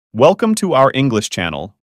Welcome to our English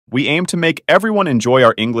channel. We aim to make everyone enjoy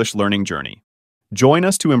our English learning journey. Join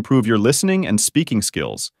us to improve your listening and speaking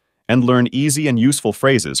skills and learn easy and useful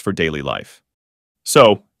phrases for daily life.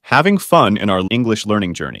 So, having fun in our English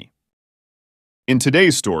learning journey. In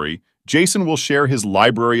today's story, Jason will share his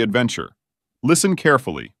library adventure. Listen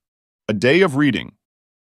carefully. A day of reading.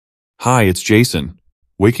 Hi, it's Jason.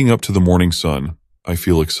 Waking up to the morning sun, I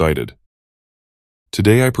feel excited.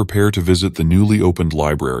 Today I prepare to visit the newly opened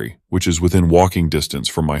library, which is within walking distance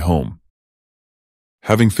from my home.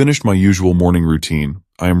 Having finished my usual morning routine,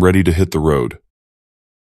 I am ready to hit the road.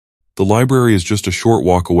 The library is just a short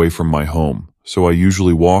walk away from my home, so I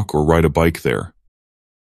usually walk or ride a bike there.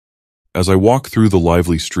 As I walk through the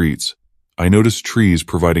lively streets, I notice trees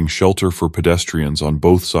providing shelter for pedestrians on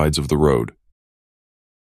both sides of the road.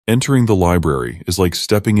 Entering the library is like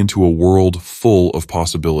stepping into a world full of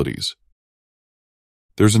possibilities.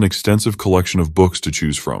 There's an extensive collection of books to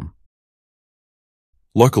choose from.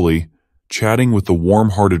 Luckily, chatting with the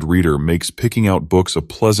warm-hearted reader makes picking out books a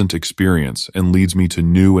pleasant experience and leads me to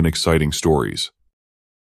new and exciting stories.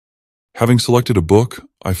 Having selected a book,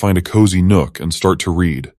 I find a cozy nook and start to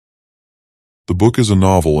read. The book is a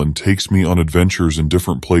novel and takes me on adventures in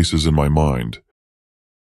different places in my mind.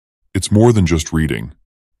 It's more than just reading.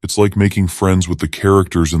 It's like making friends with the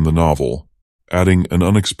characters in the novel, adding an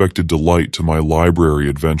unexpected delight to my library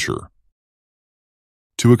adventure.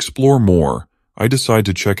 To explore more, I decide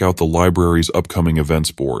to check out the library's upcoming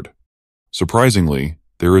events board. Surprisingly,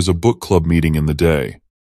 there is a book club meeting in the day.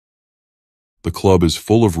 The club is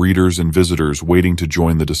full of readers and visitors waiting to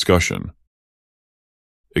join the discussion.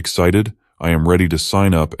 Excited, I am ready to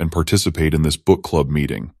sign up and participate in this book club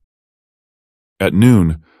meeting. At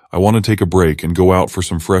noon, I want to take a break and go out for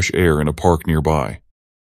some fresh air in a park nearby.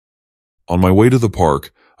 On my way to the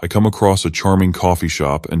park, I come across a charming coffee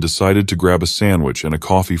shop and decided to grab a sandwich and a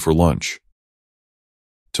coffee for lunch.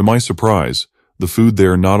 To my surprise, the food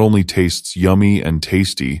there not only tastes yummy and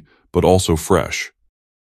tasty, but also fresh.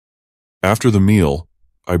 After the meal,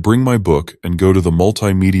 I bring my book and go to the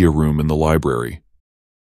multimedia room in the library.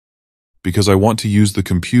 Because I want to use the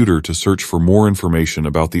computer to search for more information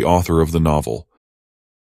about the author of the novel.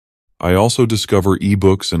 I also discover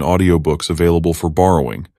ebooks and audiobooks available for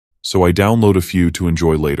borrowing, so I download a few to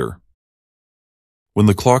enjoy later. When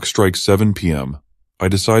the clock strikes 7 p.m., I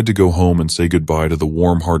decide to go home and say goodbye to the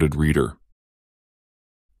warm-hearted reader.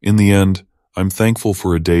 In the end, I'm thankful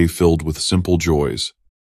for a day filled with simple joys.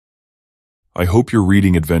 I hope your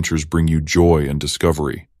reading adventures bring you joy and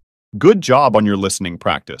discovery. Good job on your listening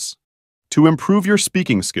practice. To improve your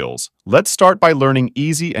speaking skills, let's start by learning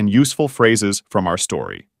easy and useful phrases from our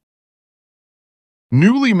story.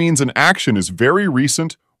 Newly means an action is very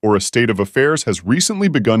recent or a state of affairs has recently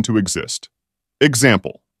begun to exist.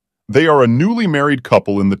 Example, they are a newly married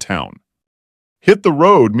couple in the town. Hit the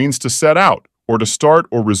road means to set out or to start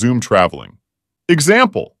or resume traveling.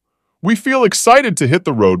 Example, we feel excited to hit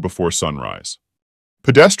the road before sunrise.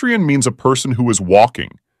 Pedestrian means a person who is walking,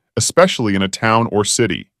 especially in a town or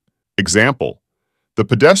city. Example, the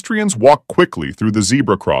pedestrians walk quickly through the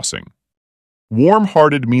zebra crossing.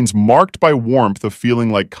 Warm-hearted means marked by warmth of feeling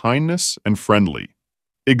like kindness and friendly.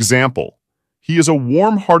 Example, he is a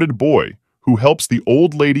warm-hearted boy who helps the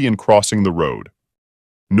old lady in crossing the road.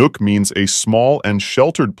 Nook means a small and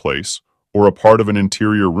sheltered place or a part of an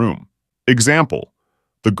interior room. Example,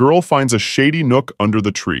 the girl finds a shady nook under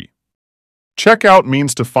the tree. Check out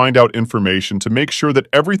means to find out information to make sure that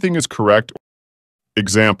everything is correct.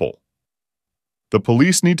 Example, the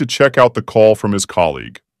police need to check out the call from his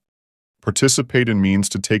colleague. Participate in means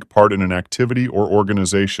to take part in an activity or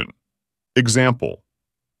organization. Example,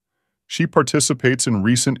 she participates in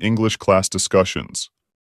recent English class discussions.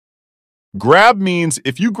 Grab means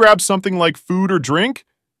if you grab something like food or drink,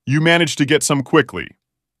 you manage to get some quickly.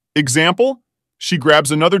 Example, she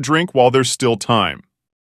grabs another drink while there's still time.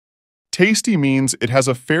 Tasty means it has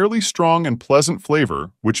a fairly strong and pleasant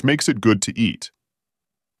flavor, which makes it good to eat.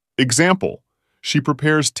 Example, she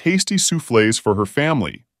prepares tasty soufflés for her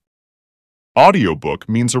family. Audiobook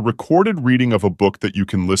means a recorded reading of a book that you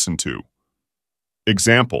can listen to.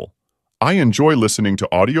 Example, I enjoy listening to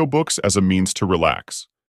audiobooks as a means to relax.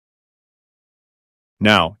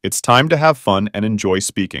 Now, it's time to have fun and enjoy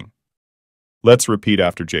speaking. Let's repeat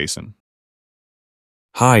after Jason.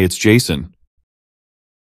 Hi, it's Jason.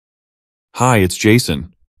 Hi, it's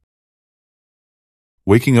Jason.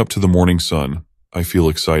 Waking up to the morning sun, I feel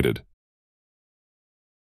excited.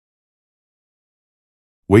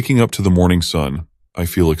 Waking up to the morning sun, I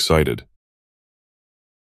feel excited.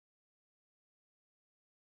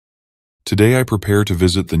 Today I prepare to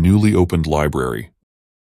visit the newly opened library.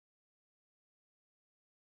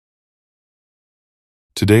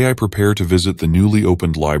 Today I prepare to visit the newly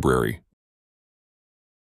opened library,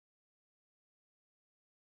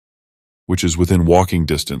 which is within walking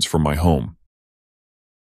distance from my home.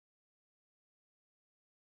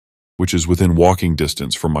 Which is within walking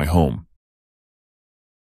distance from my home.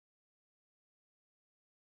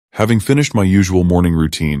 Having finished my usual morning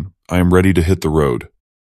routine, I am ready to hit the road.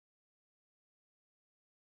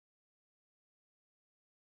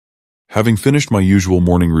 Having finished my usual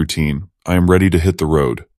morning routine, I am ready to hit the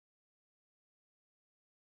road.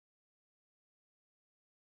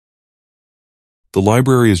 The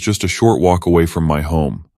library is just a short walk away from my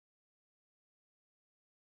home.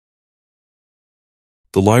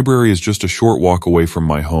 The library is just a short walk away from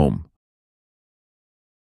my home.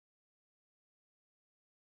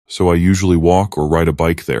 So I usually walk or ride a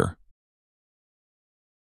bike there.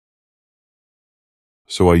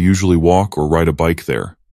 So I usually walk or ride a bike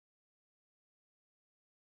there.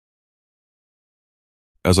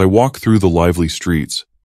 As I walk through the lively streets,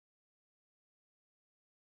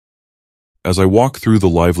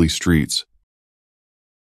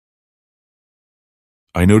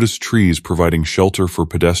 I notice trees providing shelter for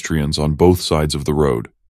pedestrians on both sides of the road.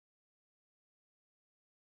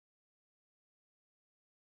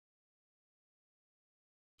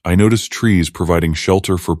 I notice trees providing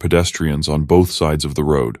shelter for pedestrians on both sides of the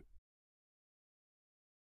road.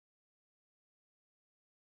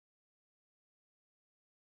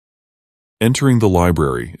 Entering the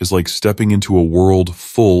library is like stepping into a world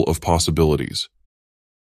full of possibilities.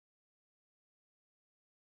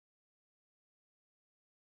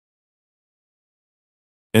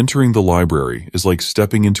 Entering the library is like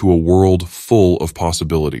stepping into a world full of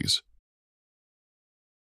possibilities.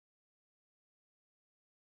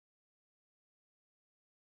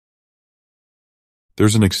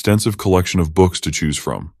 There's an extensive collection of books to choose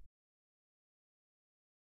from.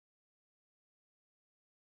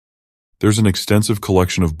 There's an extensive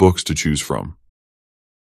collection of books to choose from.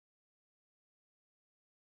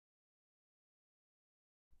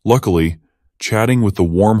 Luckily, chatting with the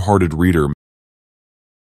warm-hearted reader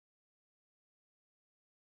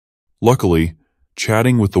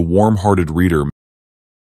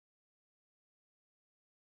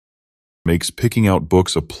makes picking out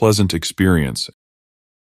books a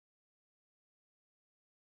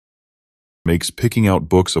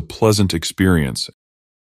pleasant experience.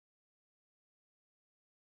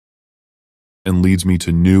 And leads me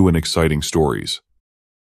to new and exciting stories.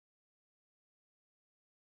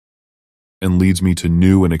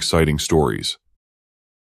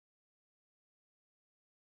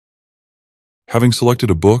 Having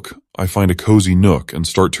selected a book, I find a cozy nook and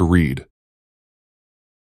start to read.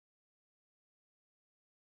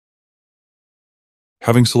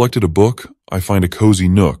 Having selected a book, I find a cozy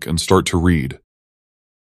nook and start to read.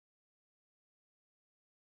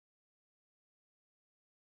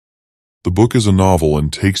 The book is a novel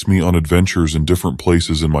and takes me on adventures in different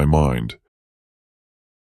places in my mind.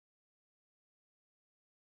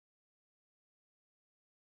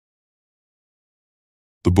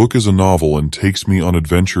 The book is a novel and takes me on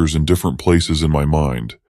adventures in different places in my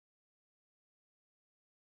mind.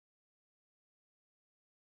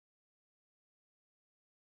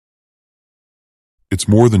 It's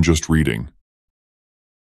more than just reading.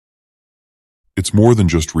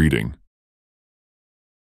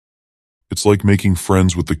 It's like making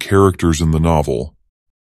friends with the characters in the novel.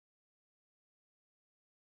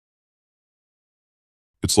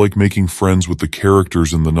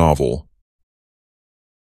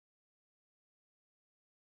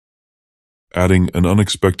 Adding an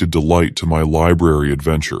unexpected delight to my library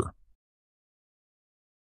adventure.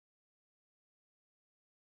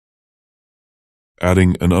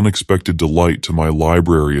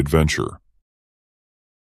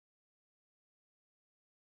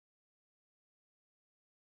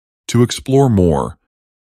 To explore more,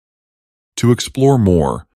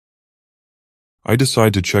 I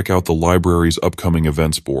decide to check out the library's upcoming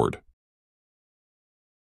events board.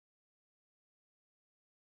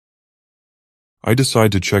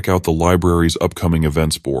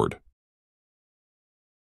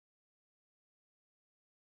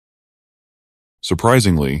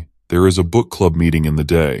 Surprisingly, there is a book club meeting in the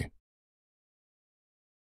day.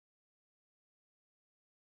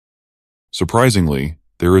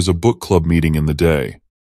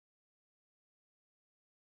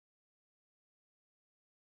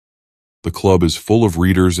 The club is full of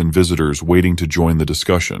readers and visitors waiting to join the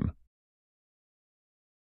discussion.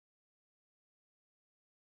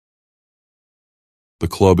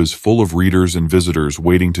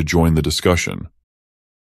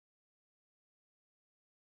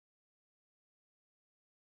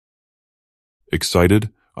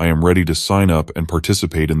 Excited, I am ready to sign up and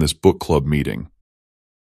participate in this book club meeting.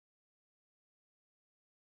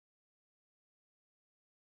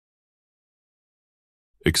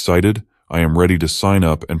 Excited, I am ready to sign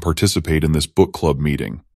up and participate in this book club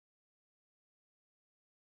meeting.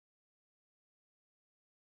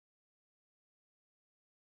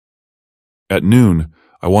 At noon,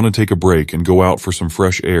 I want to take a break and go out for some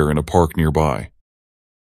fresh air in a park nearby.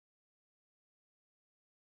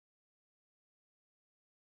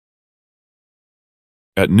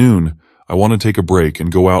 At noon, I want to take a break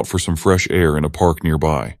and go out for some fresh air in a park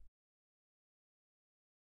nearby.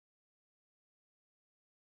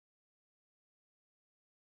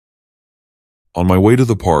 On my way to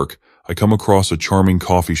the park, I come across a charming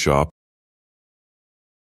coffee shop.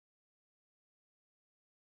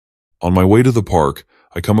 On my way to the park,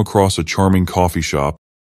 I come across a charming coffee shop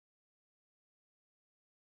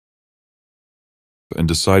and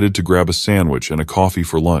decided to grab a sandwich and a coffee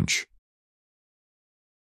for lunch.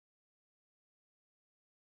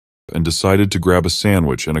 And decided to grab a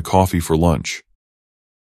sandwich and a coffee for lunch.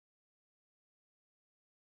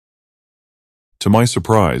 To my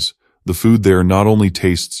surprise, the food there not only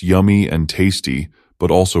tastes yummy and tasty, but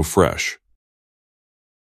also fresh.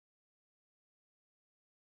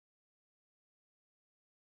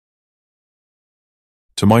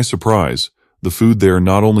 To my surprise, the food there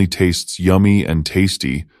not only tastes yummy and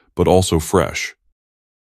tasty, but also fresh.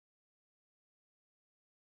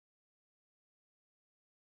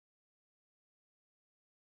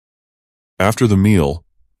 After the meal,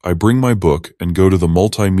 I bring my book and go to the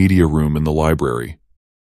multimedia room in the library.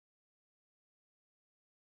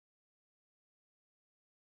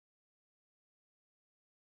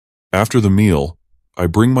 After the meal, I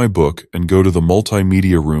bring my book and go to the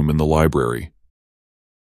multimedia room in the library.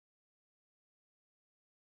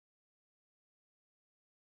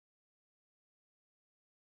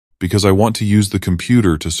 Because I want to use the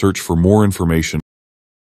computer to search for more information.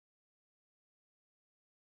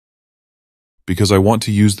 Because I want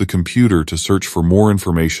to use the computer to search for more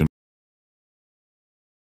information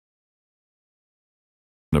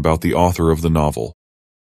about the author of the novel.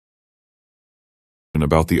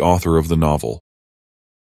 About the author of the novel.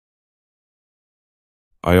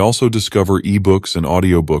 I also discover ebooks and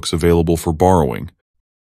audiobooks available for borrowing.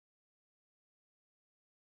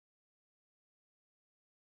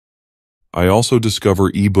 I also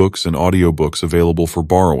discover ebooks and audiobooks available for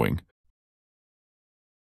borrowing.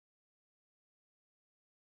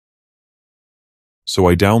 So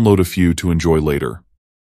I download a few to enjoy later.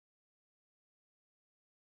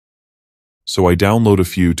 So I download a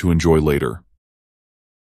few to enjoy later.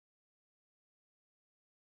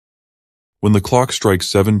 When the clock strikes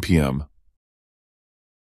 7 p.m.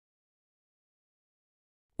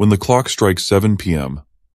 When the clock strikes 7 p.m.,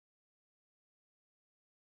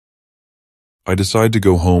 I decide to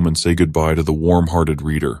go home and say goodbye to the warm-hearted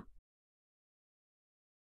reader.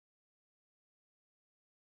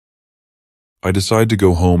 I decide to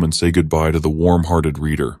go home and say goodbye to the warm-hearted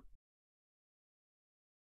reader.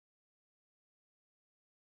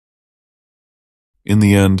 In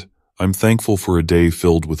the end, I'm thankful for a day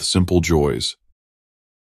filled with simple joys.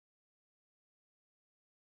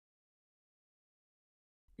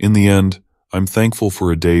 In the end, I'm thankful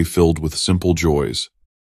for a day filled with simple joys.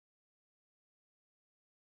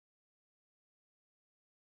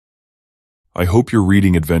 I hope your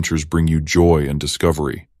reading adventures bring you joy and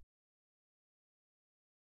discovery.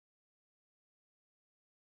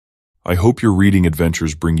 I hope your reading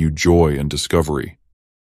adventures bring you joy and discovery.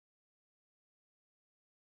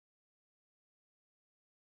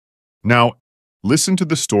 Now, listen to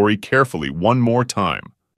the story carefully one more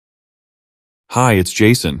time. Hi, it's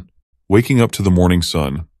Jason. Waking up to the morning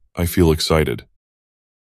sun, I feel excited.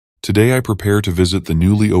 Today I prepare to visit the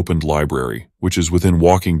newly opened library, which is within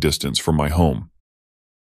walking distance from my home.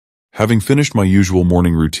 Having finished my usual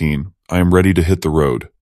morning routine, I am ready to hit the road.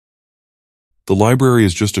 The library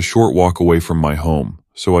is just a short walk away from my home,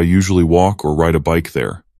 so I usually walk or ride a bike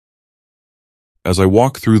there. As I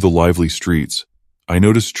walk through the lively streets, I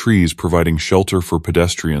notice trees providing shelter for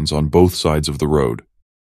pedestrians on both sides of the road.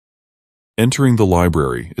 Entering the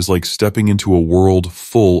library is like stepping into a world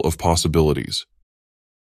full of possibilities.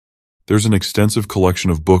 There's an extensive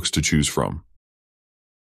collection of books to choose from.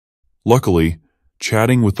 Luckily,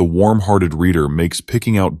 chatting with the warm-hearted reader makes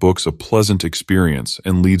picking out books a pleasant experience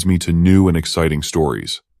and leads me to new and exciting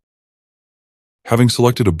stories. Having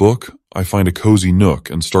selected a book, I find a cozy nook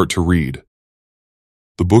and start to read.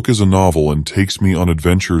 The book is a novel and takes me on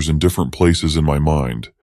adventures in different places in my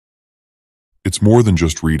mind. It's more than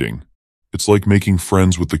just reading. It's like making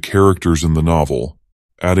friends with the characters in the novel,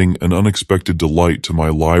 adding an unexpected delight to my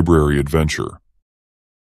library adventure.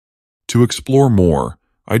 To explore more,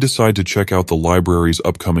 I decide to check out the library's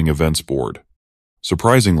upcoming events board.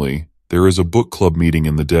 Surprisingly, there is a book club meeting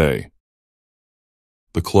in the day.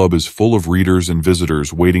 The club is full of readers and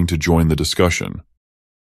visitors waiting to join the discussion.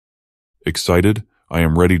 Excited, I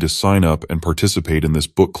am ready to sign up and participate in this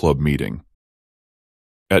book club meeting.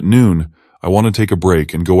 At noon, I want to take a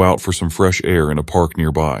break and go out for some fresh air in a park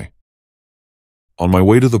nearby. On my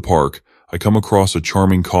way to the park, I come across a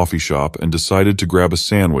charming coffee shop and decided to grab a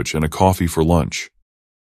sandwich and a coffee for lunch.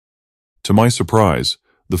 To my surprise,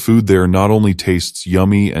 the food there not only tastes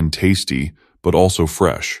yummy and tasty, but also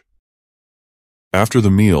fresh. After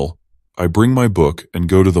the meal, I bring my book and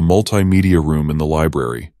go to the multimedia room in the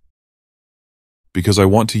library, because I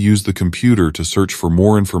want to use the computer to search for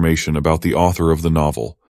more information about the author of the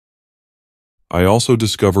novel. I also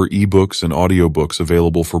discover ebooks and audiobooks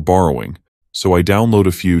available for borrowing, so I download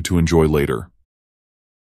a few to enjoy later.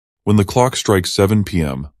 When the clock strikes 7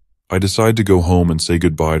 p.m., I decide to go home and say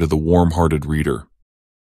goodbye to the warm-hearted reader.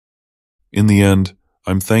 In the end,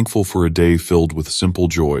 I'm thankful for a day filled with simple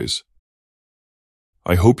joys.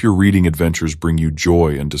 I hope your reading adventures bring you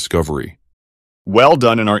joy and discovery. Well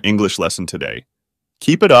done in our English lesson today.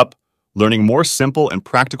 Keep it up, learning more simple and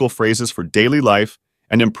practical phrases for daily life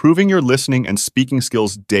and improving your listening and speaking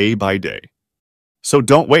skills day by day. So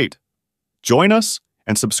don't wait. Join us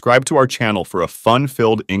and subscribe to our channel for a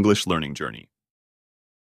fun-filled English learning journey.